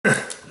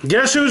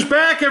Guess who's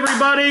back,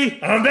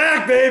 everybody? I'm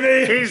back,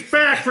 baby! He's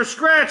back for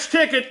Scratch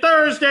Ticket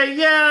Thursday.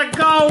 Yeah,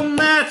 go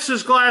Mets,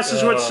 his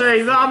glasses would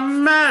say. The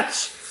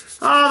Mets.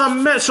 Oh, the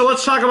Mets. So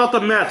let's talk about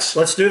the Mets.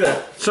 Let's do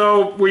that.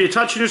 So, were you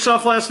touching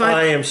yourself last night?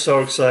 I am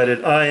so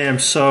excited. I am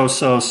so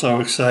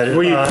excited.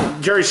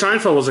 Jerry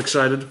Seinfeld was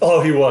excited.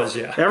 Oh, he was,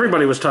 yeah.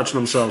 Everybody was touching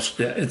themselves.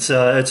 Yeah, it's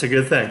a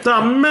good thing.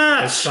 The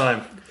Mets. It's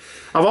time.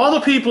 Of all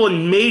the people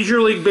in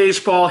Major League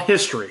Baseball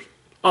history,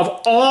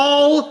 of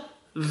all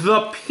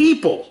the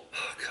people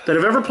that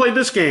have ever played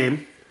this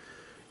game,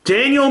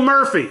 Daniel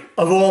Murphy.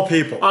 Of all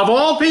people. Of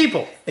all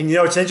people. And you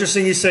know, it's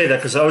interesting you say that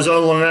because I was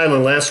on Long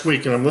Island last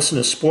week and I'm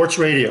listening to sports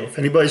radio. If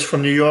anybody's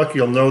from New York,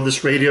 you'll know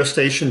this radio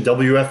station,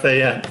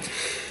 WFAN.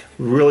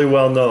 Really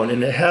well known.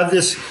 And they had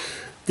this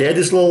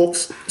little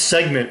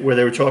segment where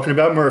they were talking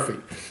about Murphy.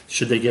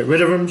 Should they get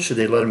rid of him? Should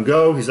they let him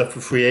go? He's up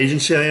for free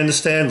agency, I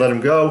understand. Let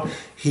him go.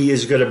 He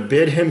is going to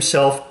bid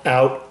himself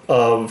out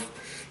of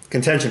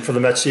contention for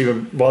the Mets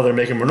even while they're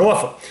making him an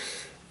offer.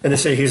 And they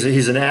say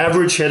he's an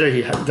average hitter.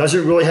 He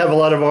doesn't really have a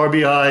lot of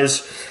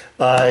RBIs.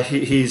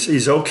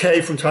 He's okay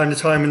from time to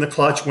time in the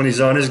clutch when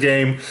he's on his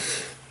game.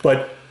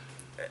 But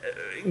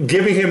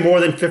giving him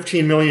more than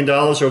 $15 million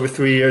over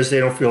 3 years, they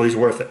don't feel he's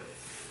worth it.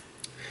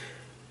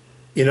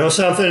 You know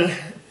something?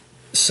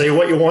 Say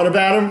what you want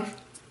about him.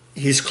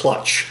 He's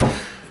clutch.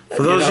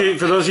 For those of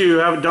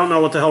you who don't know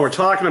what the hell we're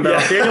talking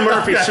about, Daniel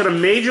Murphy set a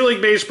Major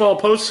League Baseball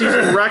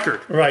postseason record.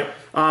 Right.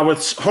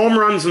 With home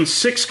runs in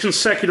 6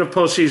 consecutive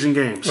postseason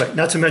games. Right.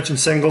 Not to mention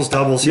singles,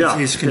 doubles. Yeah.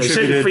 He's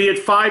contributed. He had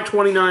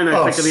 529,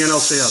 I think, in the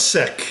NLCS.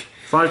 Sick.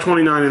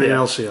 529 in the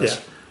NLCS. Yeah.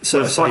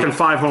 So, with fucking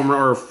 5 home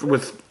runs, or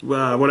with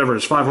whatever it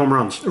is, 5 home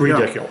runs.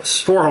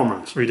 Ridiculous. Yeah. 4 home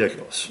runs.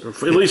 Ridiculous.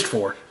 At least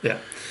 4. Yeah.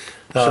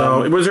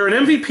 So, was there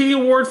an MVP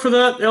award for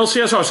that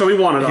LCS? Oh, so he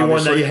won it,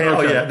 obviously. He won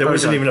that. Okay. Yeah, there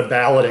wasn't even a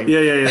balloting.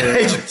 Yeah.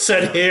 They just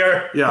said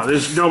here. Yeah,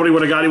 nobody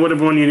would have got. He would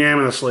have won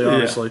unanimously,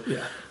 obviously.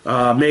 Yeah.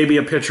 Maybe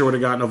a pitcher would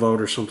have gotten a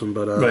vote or something,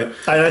 but right.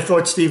 I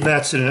thought Steve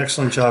Matz did an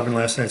excellent job in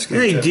last night's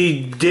game.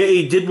 He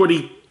did what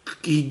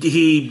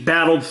he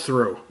battled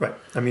through. Right.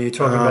 I mean, you're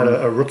talking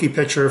about a rookie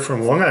pitcher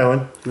from Long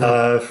Island,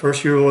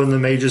 first year in the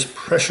majors,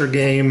 pressure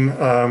game.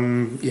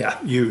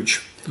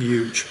 Huge.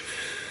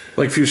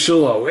 Like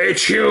Fusillo,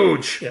 it's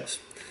huge. Yes.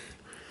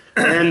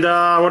 And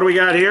what do we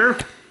got here?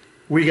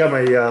 We got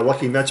my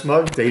Lucky Mets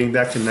mug dating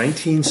back to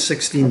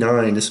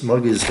 1969. This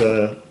mug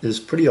is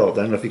pretty old.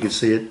 I don't know if you can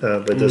see it,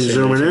 but it does say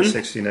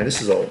 1969.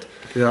 This is old.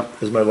 Yeah.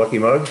 This is my lucky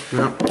mug.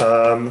 Yeah.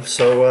 I'm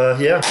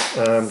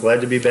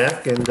glad to be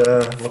back and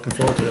looking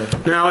forward to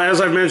that. Now, as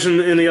I've mentioned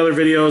in the other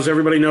videos,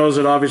 everybody knows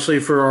that obviously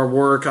for our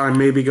work, I'm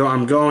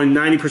going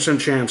 90%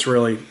 chance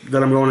really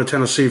that I'm going to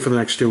Tennessee for the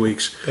next 2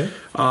 weeks. Okay.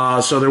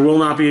 So there will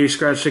not be a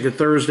Scratch Ticket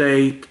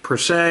Thursday per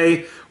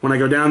se. When I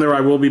go down there,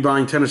 I will be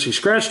buying Tennessee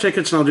Scratch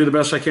tickets, and I'll do the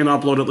best I can to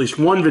upload at least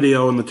one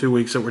video in the 2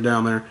 weeks that we're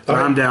down there.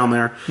 I'm down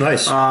there.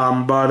 Nice.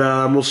 But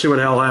we'll see what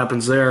the hell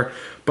happens there.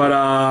 But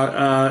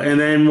and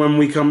then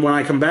when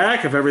I come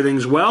back, if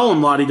everything's well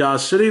in La-di-Da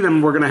City,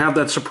 then we're gonna have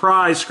that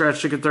surprise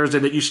Scratch Ticket Thursday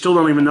that you still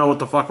don't even know what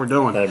the fuck we're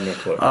doing. I have no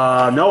clue.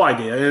 No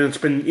idea. And it's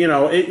been,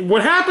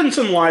 what happens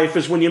in life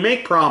is when you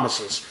make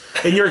promises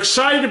and you're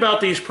excited about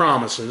these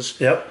promises.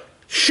 Yep.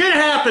 Shit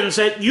happens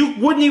that you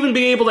wouldn't even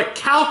be able to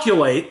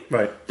calculate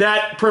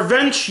that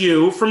prevents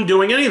you from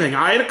doing anything.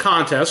 I had a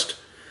contest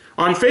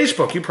on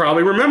Facebook. You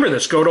probably remember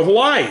this. Go to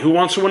Hawaii. Who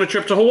wants to win a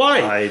trip to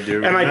Hawaii? I do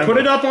remember. And I put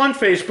it up on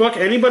Facebook.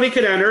 Anybody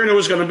could enter, and it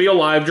was going to be a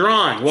live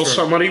drawing. Well,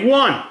 somebody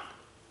won.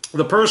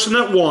 The person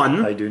that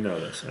won... I do know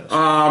this. Yes.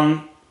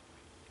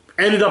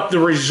 Ended up, the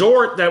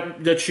resort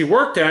that she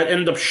worked at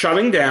ended up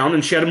shutting down,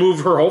 and she had to move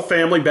her whole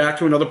family back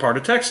to another part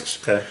of Texas.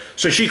 Okay.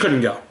 So she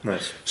couldn't go.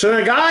 Nice. So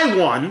the guy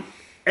won...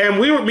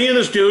 And me and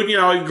this dude,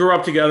 grew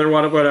up together,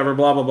 whatever,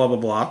 blah, blah, blah, blah,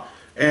 blah.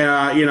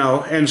 And,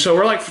 and so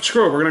we're like,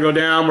 screw it, we're going to go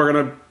down, we're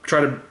going to try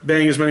to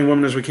bang as many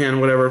women as we can,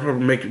 whatever,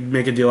 make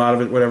a deal out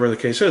of it, whatever the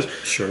case is.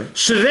 Sure.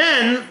 So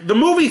then the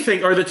movie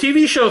thing, or the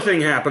TV show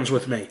thing happens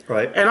with me.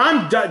 Right.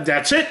 And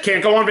that's it,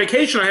 can't go on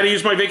vacation. I had to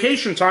use my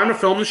vacation time to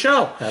film the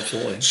show.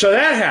 Absolutely. So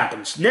that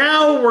happens.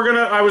 Now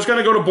I was going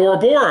to go to Bora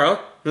Bora.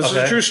 This is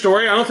a true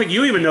story. I don't think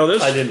you even know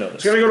this. I didn't know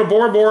this. I was going to go to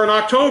Bora Bora in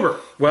October.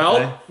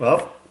 Well...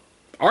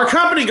 Our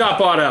company got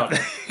bought out.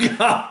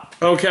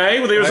 Okay?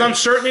 Well, there was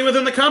uncertainty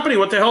within the company.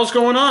 What the hell's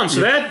going on?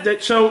 So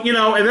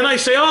and then I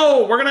say,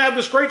 we're going to have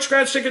this great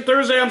Scratch Ticket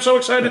Thursday. I'm so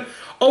excited.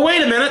 Oh,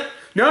 wait a minute.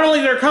 Not only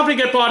did our company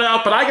get bought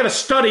out, but I got to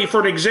study for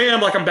an exam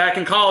like I'm back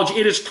in college.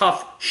 It is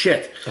tough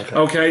shit.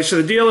 Okay? So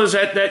the deal is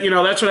that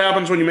that's what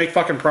happens when you make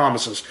fucking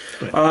promises.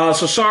 So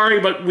sorry,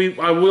 but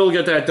I will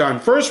get that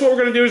done. First, what we're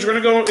going to do is we're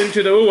going to go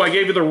into I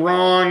gave you the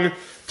wrong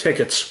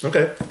tickets.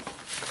 Okay.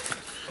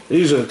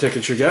 These are the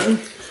tickets you're getting.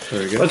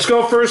 There you go. Let's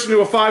go first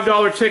into a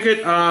 $5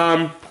 ticket.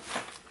 I'm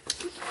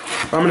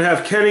going to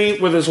have Kenny,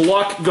 with his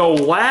luck, go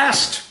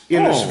last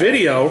in this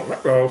video.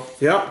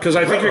 Yeah, because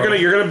I think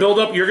you're gonna build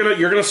up. You're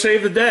gonna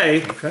save the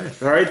day. Okay.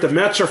 All right. The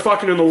Mets are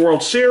fucking in the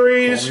World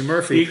Series. Call me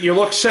Murphy. You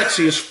look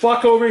sexy as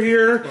fuck over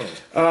here.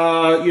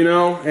 You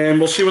know, and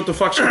we'll see what the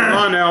fuck's going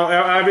on now.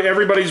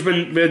 Everybody's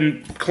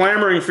been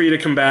clamoring for you to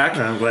come back.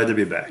 I'm glad to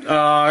be back.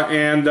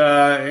 And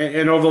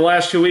over the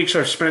last 2 weeks,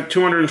 I've spent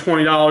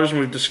 $220, and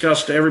we've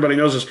discussed. Everybody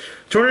knows this.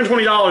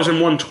 $220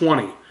 and won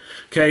 20.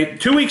 Okay.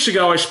 2 weeks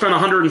ago, I spent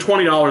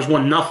 $120,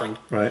 won nothing.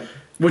 Right.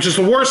 Which is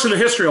the worst in the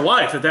history of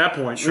life at that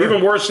point. Sure.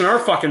 Even worse than our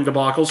fucking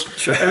debacles.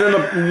 Sure. And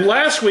then the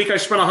last week I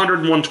spent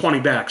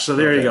 $120 back. So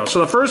there you go. So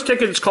the first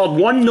ticket is called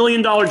 $1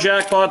 million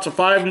jackpot. It's a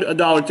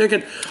 $5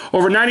 ticket.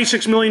 Over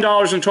 $96 million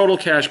in total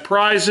cash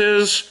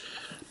prizes.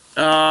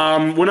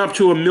 Went up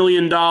to $1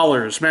 million.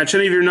 Match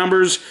any of your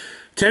numbers.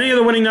 To any of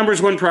the winning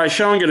numbers, win prize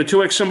shown. Get a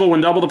 2x symbol,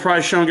 win double the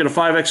prize shown. Get a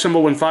 5x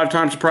symbol, win 5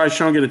 times the prize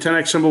shown. Get a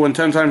 10x symbol, win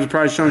 10 times the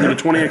prize shown. Get a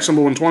 20x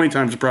symbol, win 20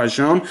 times the prize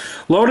shown.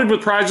 Loaded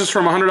with prizes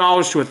from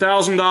 $100 to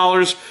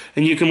 $1,000,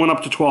 and you can win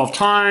up to 12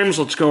 times.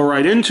 Let's go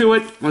right into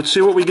it. Let's see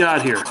what we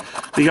got here.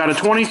 We got a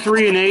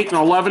 23, an 8, an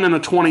 11, and a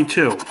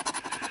 22. We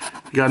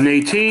got an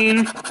 18,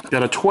 we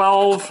got a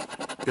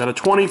 12, we got a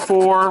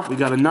 24, we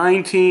got a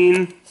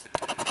 19,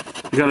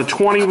 we got a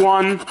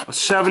 21, a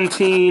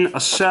 17, a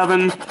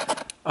 7,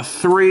 a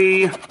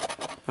 3,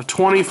 a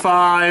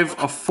 25,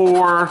 a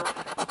 4,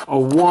 a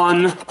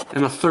 1,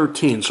 and a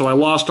 13. So I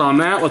lost on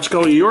that. Let's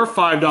go to your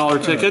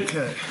 $5 ticket.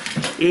 Okay.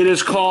 It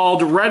is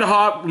called Red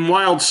Hot and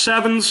Wild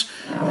Sevens.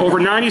 Over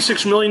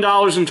 $96 million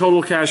in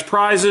total cash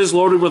prizes,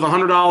 loaded with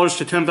 $100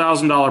 to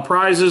 $10,000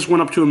 prizes.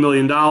 Went up to $1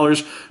 million.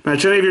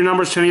 Match any of your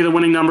numbers to any of the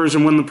winning numbers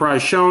and win the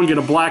prize shown. Get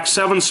a black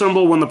 7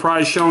 symbol, win the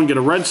prize shown. Get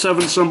a red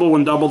 7 symbol,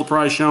 win double the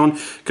prize shown.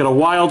 Get a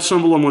wild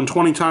symbol and win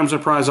 20 times the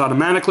prize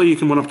automatically. You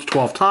can win up to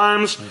 12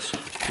 times. Nice.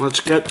 Let's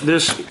get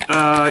this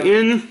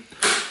in.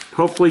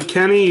 Hopefully,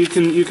 Kenny, you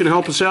can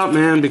help us out,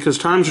 man, because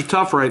times are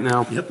tough right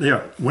now. Yep, they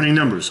are. Winning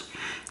numbers.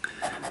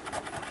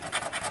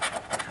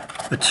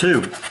 A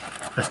 2,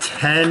 a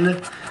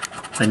 10,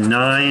 a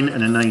 9,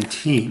 and a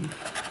 19.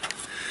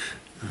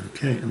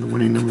 Okay, and the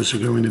winning numbers are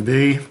going to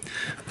be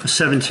a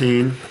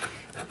 17,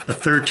 a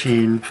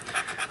 13,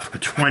 a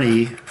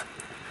 20,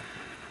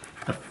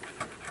 a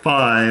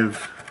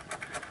 5,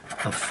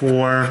 a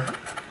 4,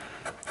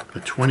 a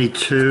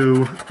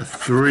 22, a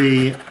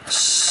 3,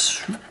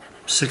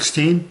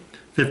 16,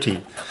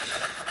 15,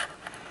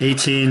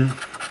 18,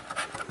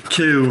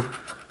 2,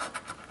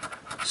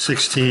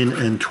 16,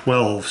 and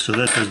 12. So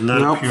that does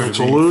not appear to be. It's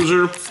a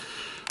loser.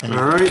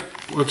 All right,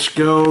 let's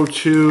go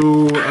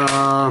to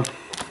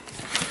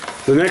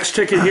the next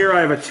ticket here.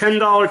 I have a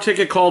 $10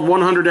 ticket called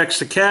 100x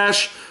to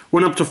cash.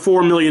 Went up to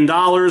 $4 million.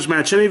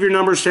 Match any of your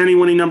numbers to any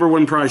winning number,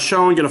 win prize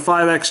shown. Get a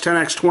 5x,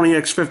 10x,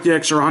 20x,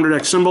 50x, or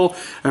 100x symbol,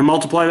 and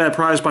multiply that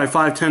prize by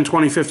 5, 10,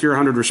 20, 50, or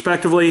 100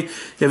 respectively.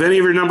 If any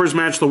of your numbers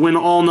match the win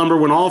all number,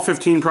 win all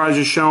 15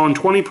 prizes shown.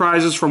 20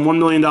 prizes from $1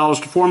 million to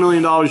 $4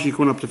 million. You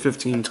can win up to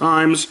 15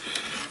 times.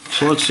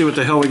 So let's see what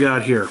the hell we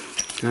got here.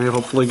 Okay,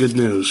 hopefully good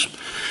news.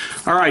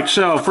 All right,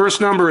 so first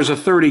number is a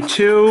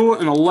 32,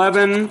 an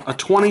 11, a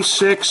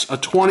 26, a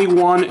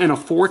 21, and a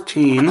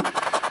 14.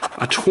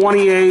 A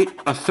 28,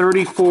 a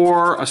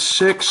 34, a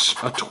 6,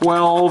 a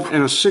 12,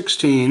 and a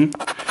 16.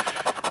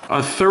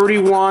 A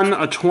 31,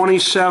 a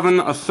 27,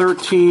 a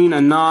 13,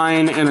 a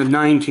 9, and a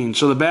 19.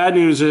 So the bad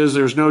news is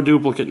there's no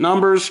duplicate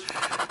numbers.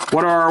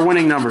 What are our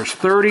winning numbers?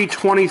 30,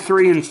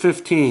 23, and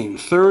 15.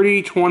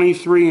 30,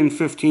 23, and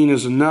 15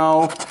 is a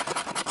no.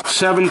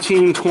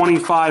 17,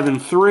 25,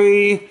 and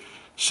 3.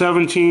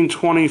 17,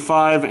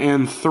 25,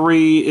 and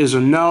 3 is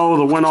a no.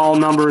 The win all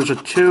number is a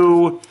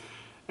 2.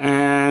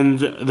 And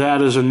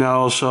that is a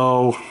no,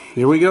 so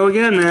here we go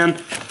again,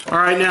 man. All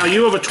right, now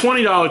you have a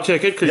 $20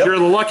 ticket because you're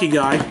the lucky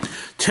guy.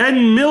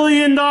 $10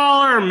 million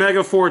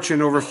mega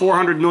fortune, over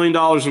 $400 million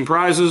in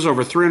prizes,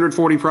 over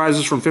 340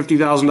 prizes from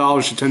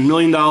 $50,000 to $10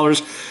 million,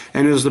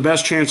 and it is the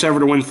best chance ever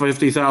to win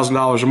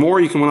 $50,000 or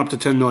more. You can win up to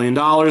 $10 million.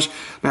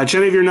 Match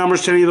any of your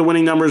numbers to any of the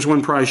winning numbers,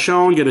 win prize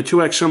shown. Get a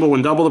 2x symbol,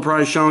 win double the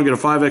prize shown. Get a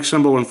 5x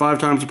symbol, win 5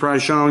 times the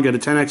prize shown. Get a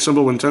 10x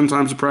symbol, win 10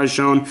 times the prize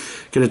shown.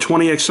 Get a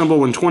 20x symbol,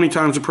 win 20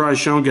 times the prize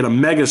shown. Get a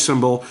mega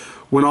symbol,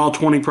 win all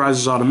 20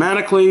 prizes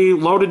automatically.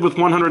 Loaded with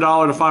 $100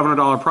 to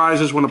 $500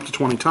 prizes. Win up to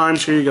 20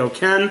 times. Here you go,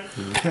 Ken.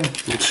 Okay.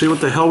 Let's see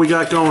what the hell we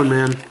got going,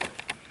 man.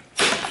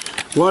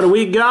 What do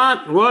we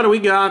got? What do we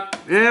got?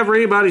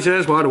 Everybody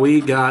says, what do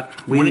we got?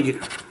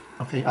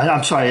 Okay,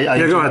 I'm sorry. I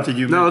go ahead.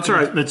 You no, that's all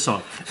right.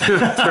 Mid-song.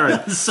 That's all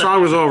right.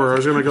 Song was over. I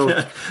was going to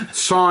go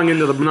song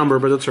into the number,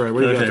 but that's all right.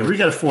 What do you got there? We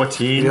got a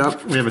 14.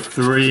 Yep. We have a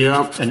 3,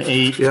 an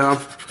 8,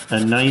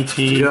 a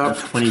 19, a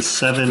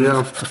 27,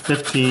 a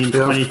 15,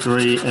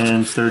 23,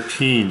 and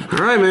 13. All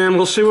right, man.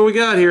 We'll see what we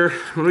got here.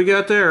 What do we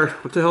got there?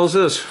 What the hell is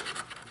this?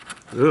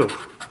 Ooh.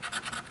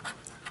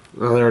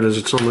 Oh, there it is.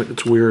 It's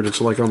weird.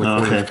 It's like on the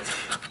corner. Okay.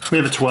 We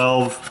have a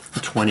 12, a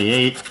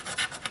 28,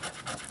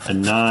 a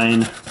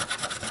 9,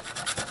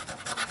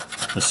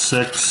 a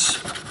 6,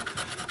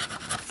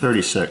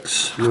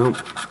 36. Nope.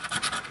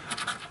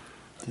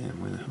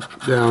 Damn, where the hell?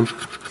 Down.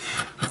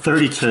 A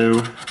 32,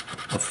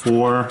 a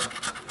 4,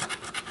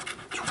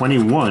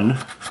 21,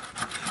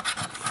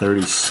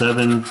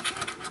 37,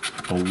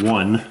 a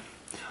 1.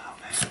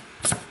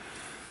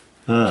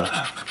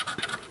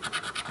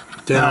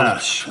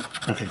 Gosh.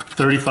 Okay,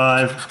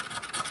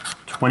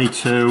 35,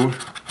 22,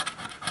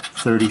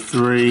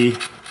 33,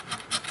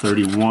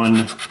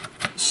 31,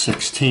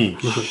 16.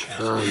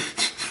 Oh,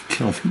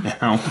 Kill me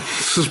now.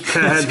 this is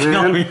bad,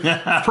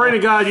 man. Pray to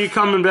God you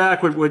coming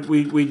back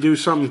we do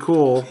something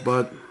cool,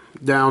 but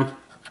down.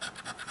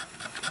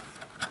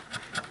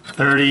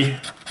 30,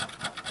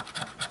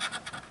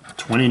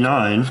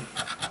 29,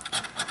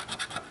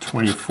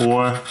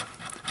 24,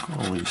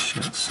 holy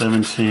shit,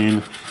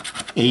 17,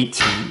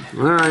 18.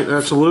 All right,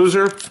 that's a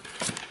loser.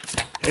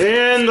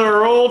 And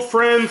our old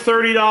friend,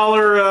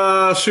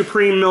 $30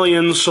 Supreme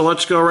Millions. So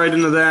let's go right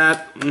into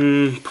that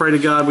and pray to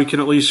God we can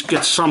at least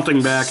get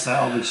something back.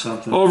 Salvage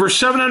something. Over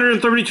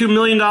 $732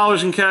 million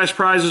in cash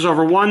prizes,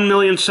 over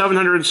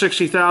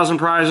 1,760,000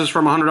 prizes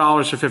from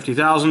 $100 to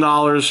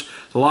 $50,000.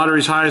 The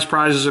lottery's highest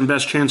prizes and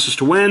best chances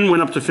to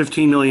win up to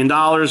 $15 million.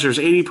 There's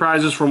 80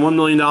 prizes from $1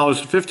 million to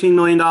 $15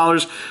 million.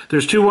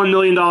 There's two $1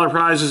 million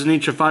prizes in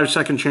each of 5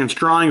 second chance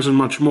drawings and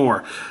much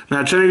more.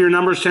 Match any of your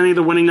numbers to any of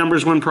the winning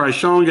numbers, win prize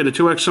shown. Get a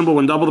 2x symbol,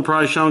 win double the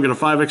prize shown. Get a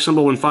 5x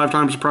symbol, win 5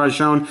 times the prize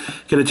shown.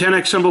 Get a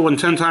 10x symbol, win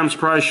 10 times the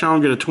prize shown.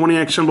 Get a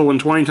 20x symbol, win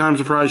 20 times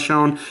the prize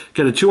shown.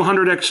 Get a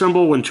 200x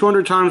symbol, win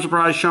 200 times the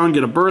prize shown.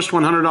 Get a burst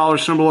 $100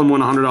 symbol and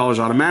win $100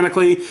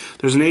 automatically.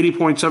 There's an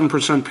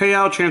 80.7%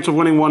 payout, chance of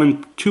winning 1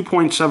 in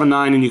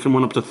 2.79, and you can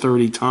win up to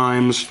 30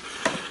 times.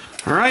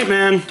 All right,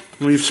 man.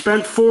 We've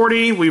spent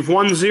 40. We've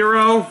won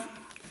 0.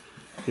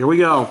 Here we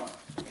go.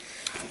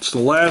 It's the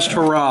last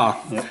hurrah.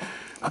 Yep.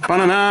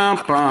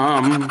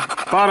 Ba-da-dum-bum,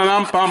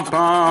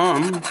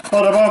 ba-da-dum-bum-bum,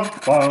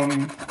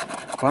 Ba-da-bum-bum.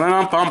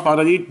 ba-da-dum-bum,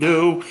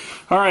 ba-da-dee-doo.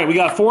 All right, we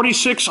got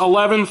 46,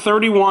 11,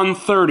 31,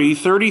 30,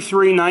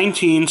 33,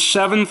 19,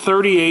 7,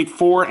 38,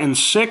 4, and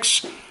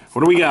 6.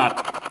 What do we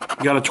got?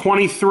 We got a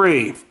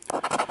 23,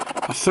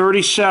 a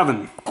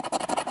 37,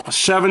 a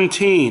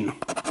 17,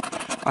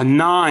 a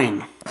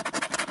 9,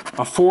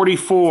 a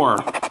 44,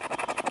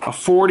 a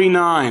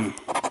 49,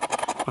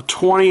 a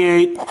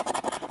 28,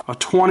 a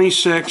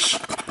 26,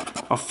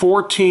 a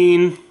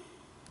 14,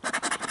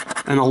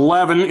 an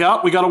 11.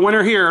 Yep, we got a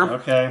winner here.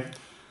 Okay.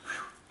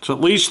 So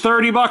at least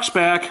 $30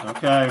 back.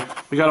 Okay.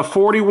 We got a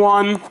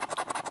 41,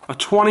 a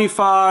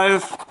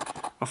 25,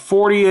 a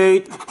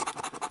 48,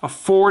 a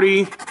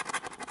 40,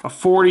 a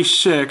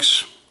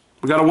 46.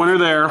 We got a winner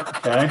there.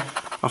 Okay.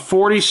 A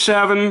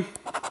 47,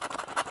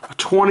 a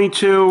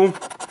 22,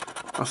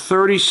 a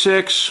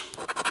 36,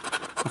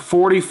 a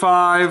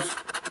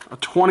 45, a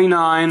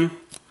 29.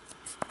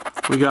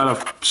 We got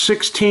a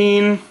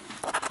 16,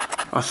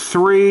 a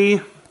 3, a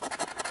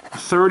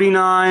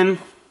 39,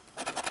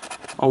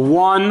 a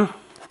 1, a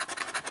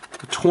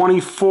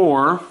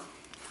 24,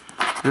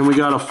 and we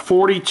got a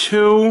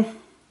 42,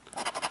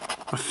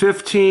 a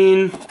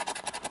 15,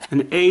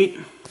 an 8,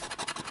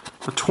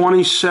 a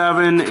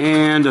 27,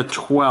 and a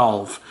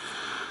 12.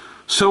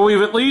 So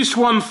we've at least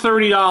won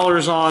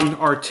 $30 on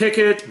our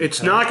ticket.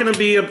 It's not going to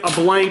be a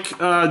blank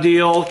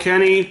deal,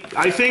 Kenny.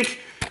 I think...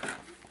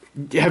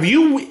 Have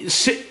you...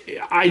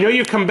 I know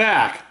you've come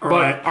back,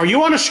 but are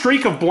you on a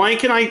streak of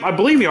blanking? I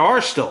believe you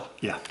are still.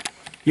 Yeah.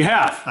 You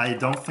have? I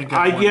don't think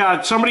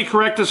yeah, somebody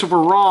correct us if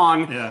we're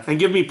wrong and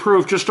give me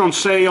proof. Just don't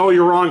say, oh,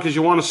 you're wrong because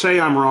you want to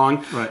say I'm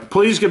wrong. Right.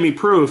 Please give me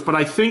proof. But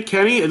I think,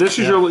 Kenny, this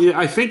is your...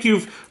 I think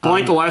you've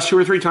blanked the last 2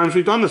 or 3 times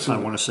we've done this. I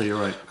want to say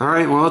you're right. All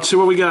right, well, let's see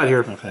what we got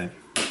here. Okay.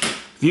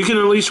 If you can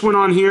at least win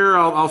on here,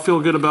 I'll feel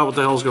good about what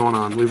the hell's going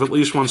on. We've at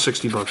least won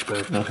 $60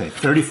 back. Okay,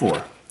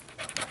 34,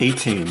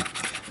 18,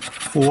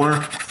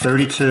 4,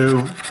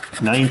 32,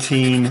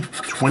 19,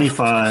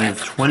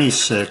 25,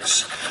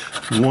 26,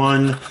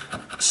 1,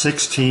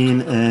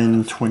 16,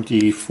 and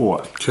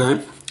 24.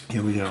 Okay.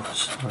 Here we go.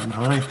 Starting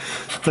high.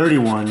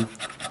 31,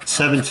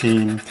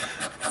 17,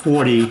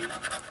 40,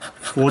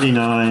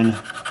 49,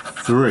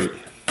 3.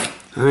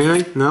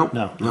 Anything? No?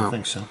 No, I don't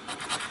think so.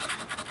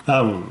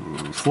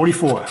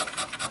 44,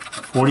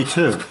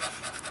 42,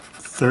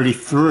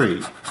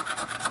 33,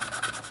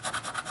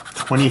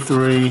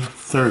 23,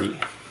 30.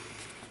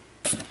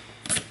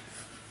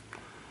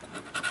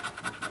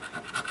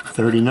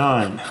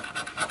 39,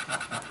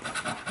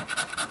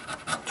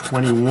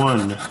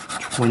 21,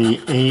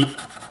 28,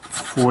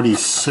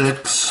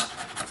 46,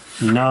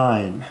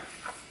 9,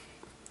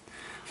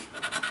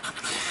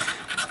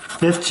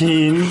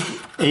 15,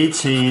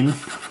 18,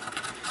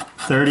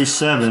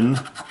 37,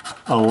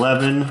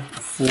 11,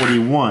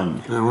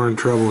 41. Now we're in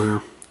trouble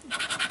here.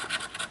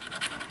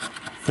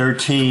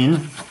 13,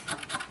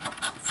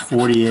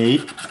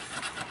 48,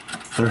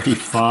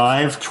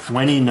 35,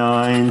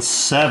 29,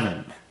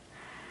 7.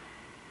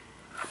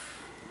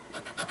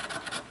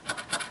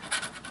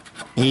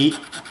 8,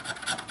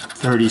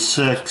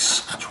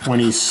 36,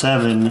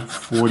 27,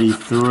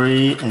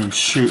 43, and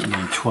shoot me,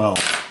 12.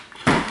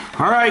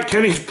 All right,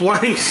 Kenny's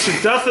blanks.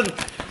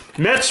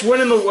 Mets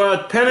winning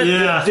the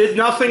pennant did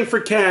nothing for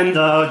Ken.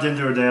 No, it didn't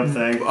do a damn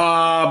thing.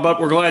 But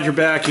we're glad you're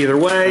back either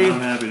way. I'm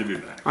happy to be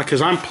back.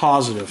 Because I'm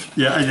positive.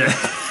 Yeah, I did.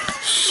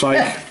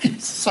 Psych.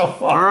 So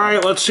far. All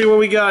right, let's see what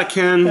we got,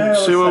 Ken.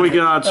 See what we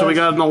got. So we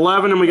got an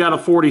 11 and we got a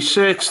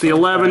 46. The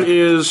 11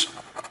 is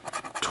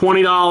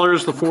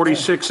 $20. The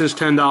 46 is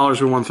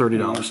 $10. We won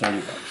 $30.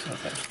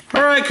 Okay.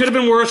 All right, could have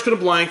been worse, could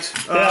have blanked.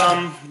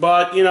 Yeah.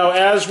 But, you know,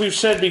 as we've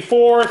said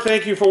before,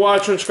 thank you for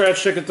watching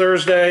Scratch Ticket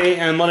Thursday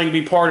and letting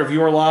me be part of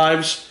your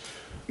lives.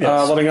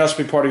 Yes. Letting us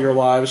be part of your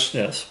lives.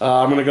 Yes.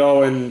 I'm going to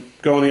go in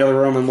the other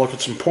room and look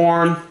at some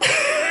porn.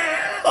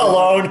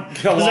 Alone.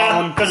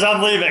 Because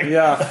I'm leaving.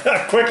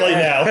 Yeah. Quickly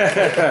now.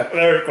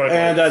 Very quickly.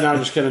 And no, I'm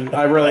just kidding.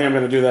 I really am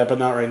going to do that, but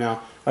not right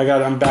now.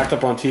 I'm backed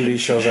up on TV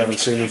shows I haven't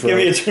seen in Give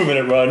me a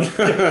 2-minute run.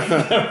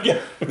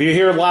 If you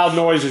hear loud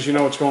noises, you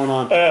know what's going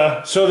on.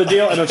 Yeah. So the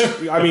deal, and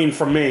it's,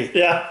 from me.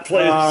 Yeah,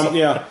 please.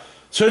 Yeah.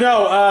 So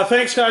no,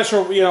 thanks guys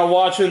for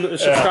watching,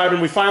 subscribing.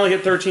 We finally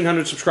hit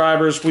 1,300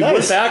 subscribers. We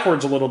went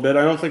backwards a little bit.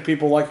 I don't think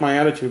people liked my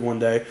attitude one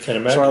day. Can't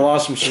imagine. So I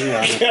lost some.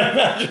 Yeah, Can't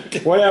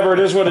imagine. Whatever, it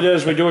is what it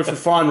is. We do it for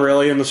fun,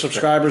 really, and the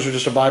subscribers are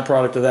just a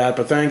byproduct of that.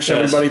 But thanks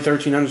everybody,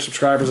 1,300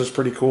 subscribers. That's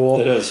pretty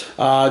cool. It is.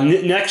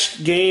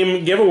 Next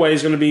game giveaway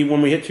is going to be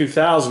when we hit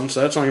 2,000.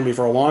 So that's not going to be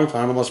for a long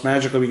time, unless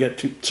magically we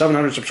get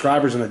 700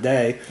 subscribers in a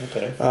day.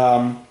 Okay.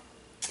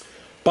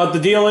 But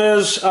the deal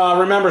is,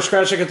 remember,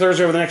 Scratch Ticket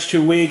Thursday over the next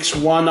 2 weeks.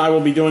 I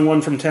will be doing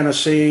one from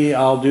Tennessee.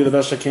 I'll do the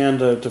best I can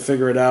to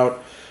figure it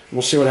out.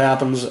 We'll see what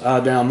happens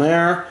down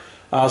there.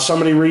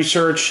 Somebody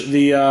research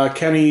the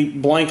Kenny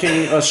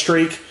blanking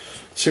streak.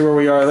 See where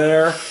we are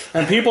there.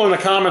 And people in the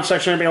comment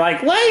section are going to be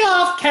like, lay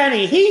off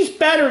Kenny. He's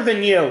better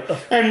than you.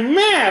 And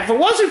man, if it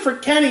wasn't for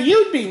Kenny,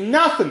 you'd be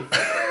nothing.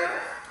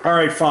 All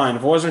right, fine.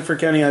 If it wasn't for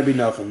Kenny, I'd be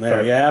nothing.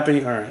 There, you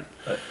happy? All right.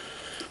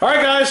 All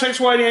right, guys. Thanks,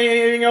 Whitey.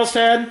 Anything else to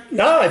add?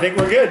 No, I think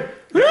we're good.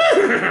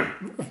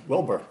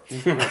 Wilbur.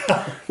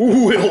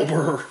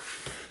 Wilbur.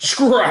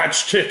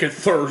 Scratch Ticket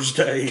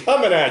Thursday.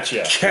 Coming at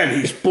you.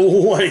 Kenny's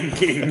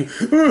blanking.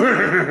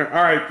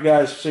 All right,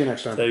 guys. See you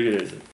next time. Take it easy.